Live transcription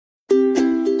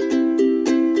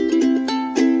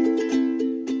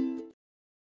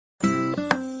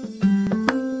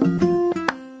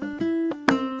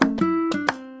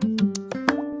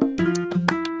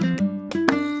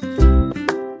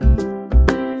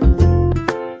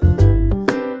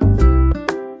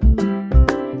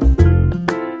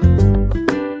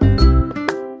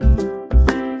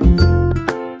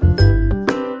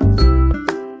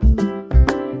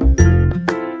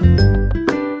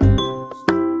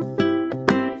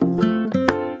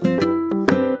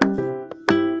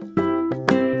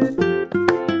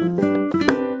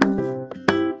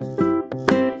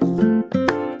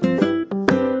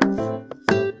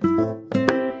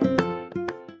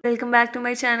back to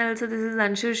my channel. So this is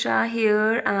Anshu Shah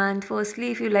here, and firstly,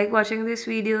 if you like watching this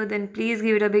video, then please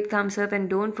give it a big thumbs up and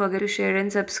don't forget to share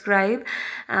and subscribe.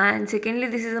 And secondly,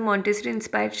 this is a Montessori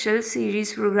inspired shelf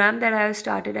series program that I have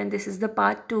started, and this is the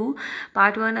part 2.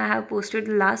 Part 1 I have posted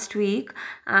last week,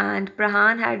 and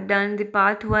Prahan had done the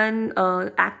part 1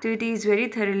 activities very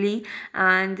thoroughly,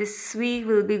 and this week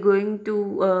we'll be going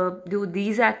to do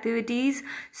these activities.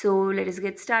 So let us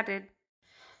get started.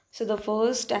 So the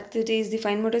first activity is the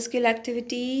fine motor skill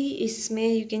activity.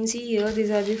 इसमें you can see here these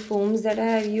are the foams that I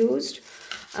have used,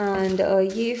 and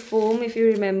ये foam if you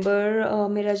remember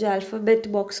मेरा जो alphabet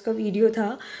box का video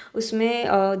था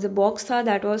उसमें the box था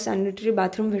that was sanitary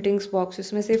bathroom fittings box,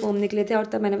 उसमें से foam निकले थे और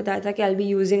तब मैंने बताया था कि I'll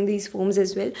be using these foams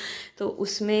as well. तो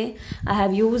उसमें I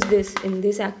have used this in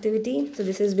this activity. So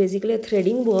this is basically a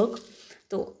threading work.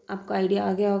 तो आपको idea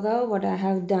आ गया होगा what I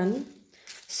have done.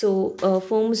 So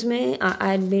foams में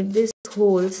I had made this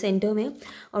hole center में,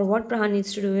 और what Prahan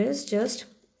needs to do is just,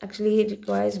 actually it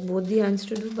requires both the hands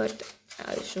to do, but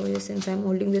I'll show you since I'm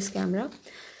holding this camera.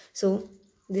 So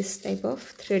this type of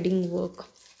threading work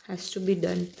has to be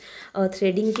done.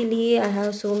 Threading के लिए I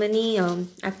have so many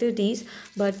activities,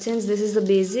 but since this is the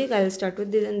basic, I'll start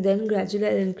with this and then gradually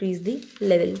I'll increase the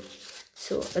level.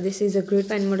 So this is a great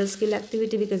fine motor skill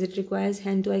activity because it requires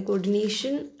hand-to-eye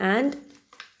coordination and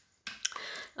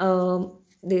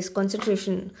this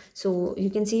concentration. So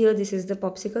you can see here this is the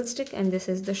popsicle stick and this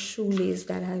is the shoelace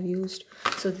that I have used.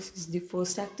 So this is the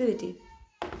first activity.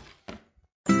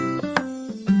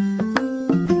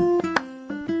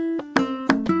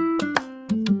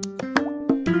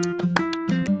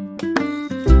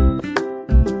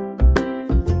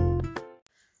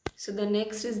 So the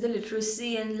next is the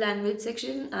literacy and language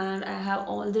section, and I have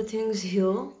all the things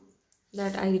here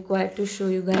that I require to show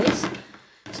you guys.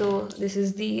 So this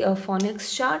is the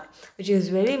phonics chart, which is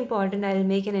very important. I'll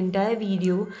make an entire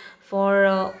video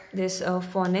for this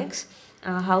phonics,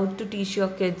 how to teach your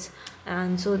kids.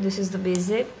 And so this is the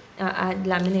basic. I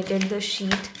laminated the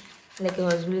sheet like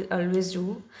I always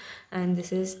do, and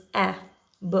this is a,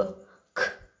 b, k,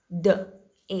 d,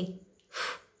 a,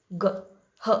 f, g,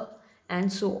 h,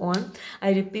 and so on.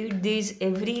 I repeat these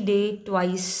every day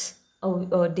twice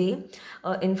a day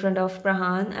in front of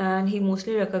Prahan, and he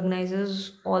mostly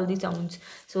recognizes all the sounds.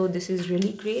 So this is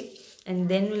really great. And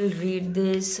then we'll read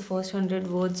this first 100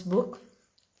 words book.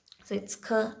 So it's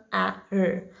k, a,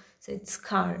 r. So it's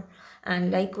car.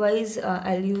 And likewise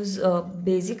I'll use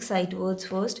basic sight words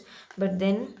first, but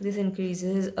then this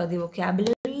increases the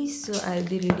vocabulary. So I'll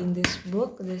be reading this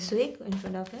book this week in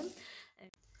front of him.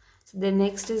 The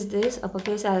next is this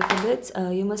uppercase alphabets.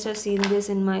 You must have seen this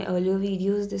in my earlier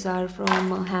videos. These are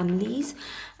from Hamleys,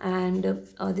 and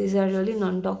these are really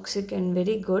non-toxic and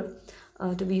very good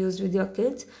to be used with your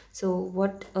kids. So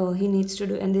what he needs to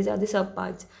do, and these are the sub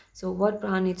parts. So what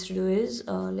Prahan needs to do is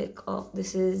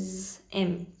this is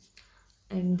M,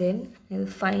 and then he'll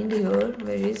find here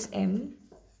where is M,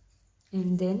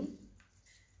 and then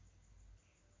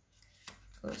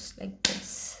goes like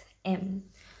this, M,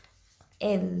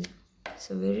 L.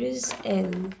 So where is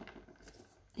L?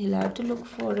 He'll have to look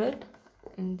for it,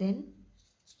 and then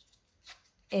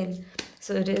L.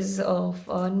 So it is a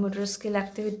fun motor skill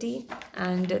activity,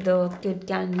 and the kid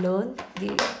can learn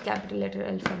the capital letter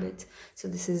alphabets. So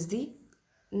this is the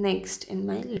next in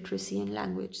my literacy and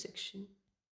language section.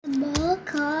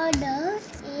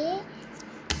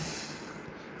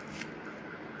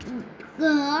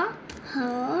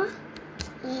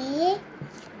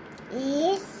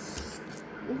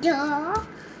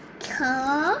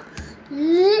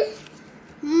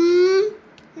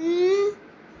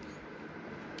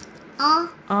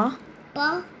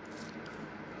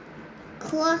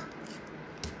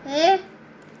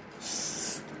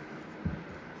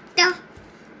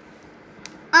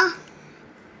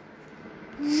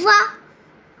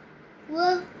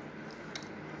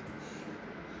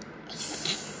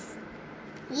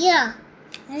 Yeah.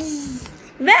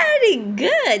 Very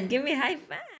good. Give me a high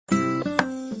five.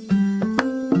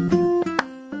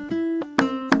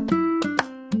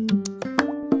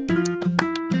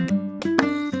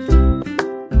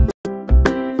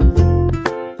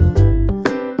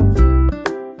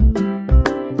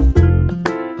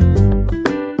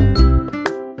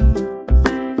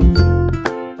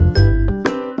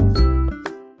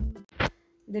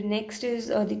 The next is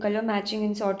the color matching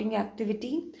and sorting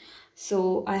activity.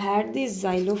 So I had this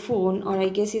xylophone, or I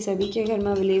guess ये सभी के घर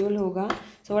में available होगा.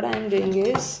 So what I am doing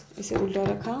is इसे उल्टा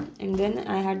रखा, and then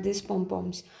I had this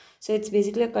pom-poms. So it's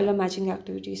basically a color matching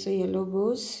activity. So yellow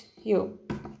goes here,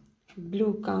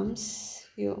 blue comes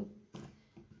here,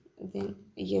 then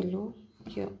yellow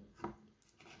here,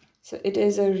 So it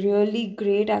is a really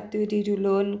great activity to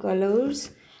learn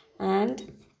colors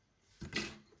and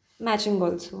matching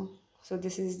also. So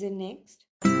this is the next.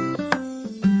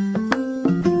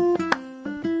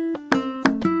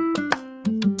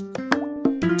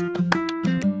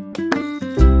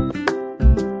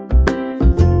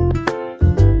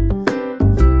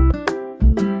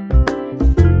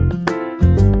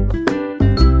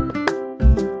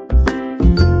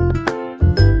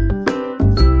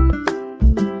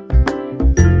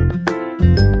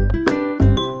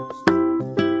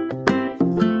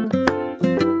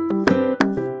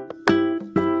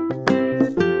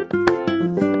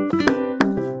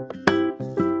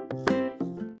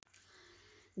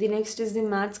 The next is the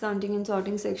maths counting and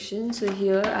sorting section. So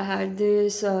here I had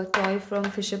this toy from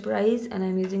Fisher Price and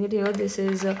I'm using it here. This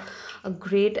is a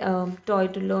great toy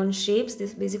to learn shapes.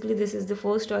 This is the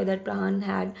first toy that Prahan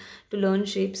had to learn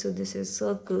shapes. So this is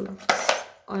circle.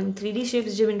 On 3D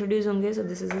shapes jab introduce honge, so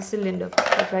this is a cylinder.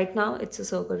 But right now it's a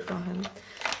circle from him.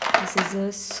 This is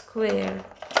a square.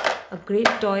 A great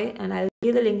toy, and I'll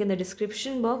give the link in the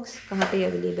description box. Kahan pe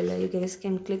available hai. You guys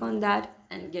can click on that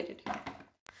and get it.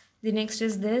 The next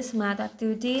is this math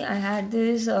activity. I had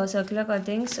this circular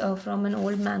cuttings from an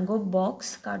old mango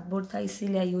box. Cardboard tha,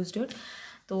 isliye I used it.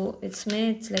 So it's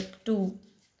like 2.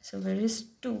 So where is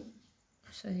 2?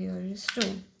 So here is 2.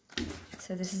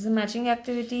 So this is a matching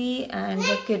activity and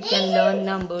the kid can learn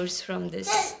numbers from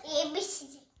this.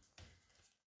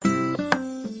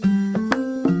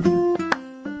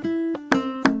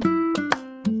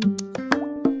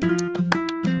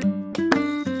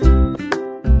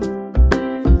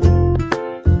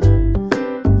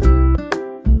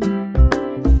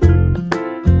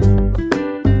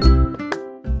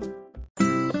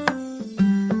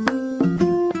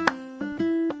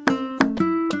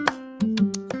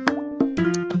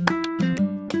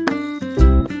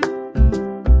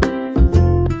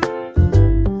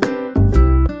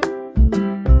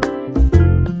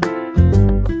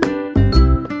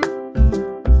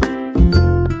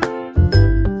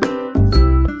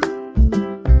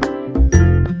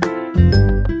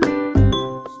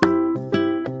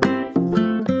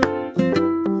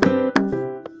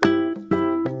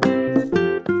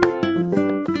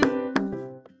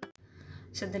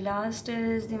 So the last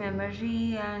is the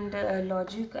memory and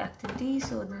logic activity.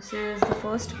 So this is the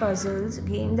first puzzles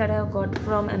game that I got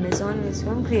from Amazon. It's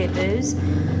from creators,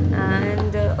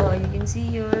 and you can see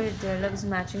here it develops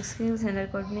matching skills, hand-eye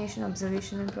coordination,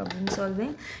 observation and problem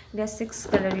solving. It has 6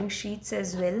 coloring sheets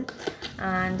as well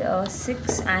and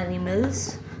 6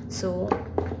 animals. So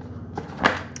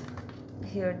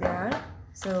here they are.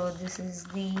 So this is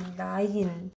the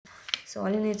lion. So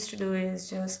all he needs to do is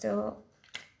just a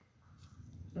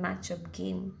matchup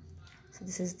game. So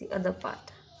this is the other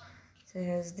part. So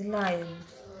here's the lion,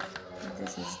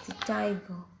 this is the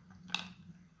tiger.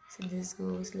 So this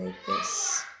goes like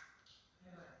this.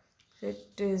 So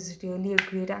it is really a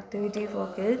great activity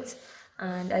for kids,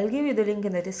 and I'll give you the link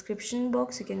in the description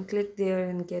box. You can click there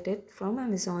and get it from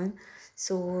Amazon.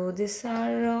 So these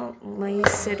are my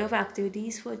set of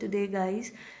activities for today,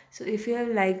 guys. So if you have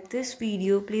liked this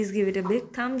video, please give it a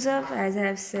big thumbs up as I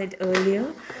have said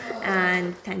earlier,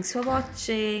 and thanks for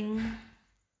watching.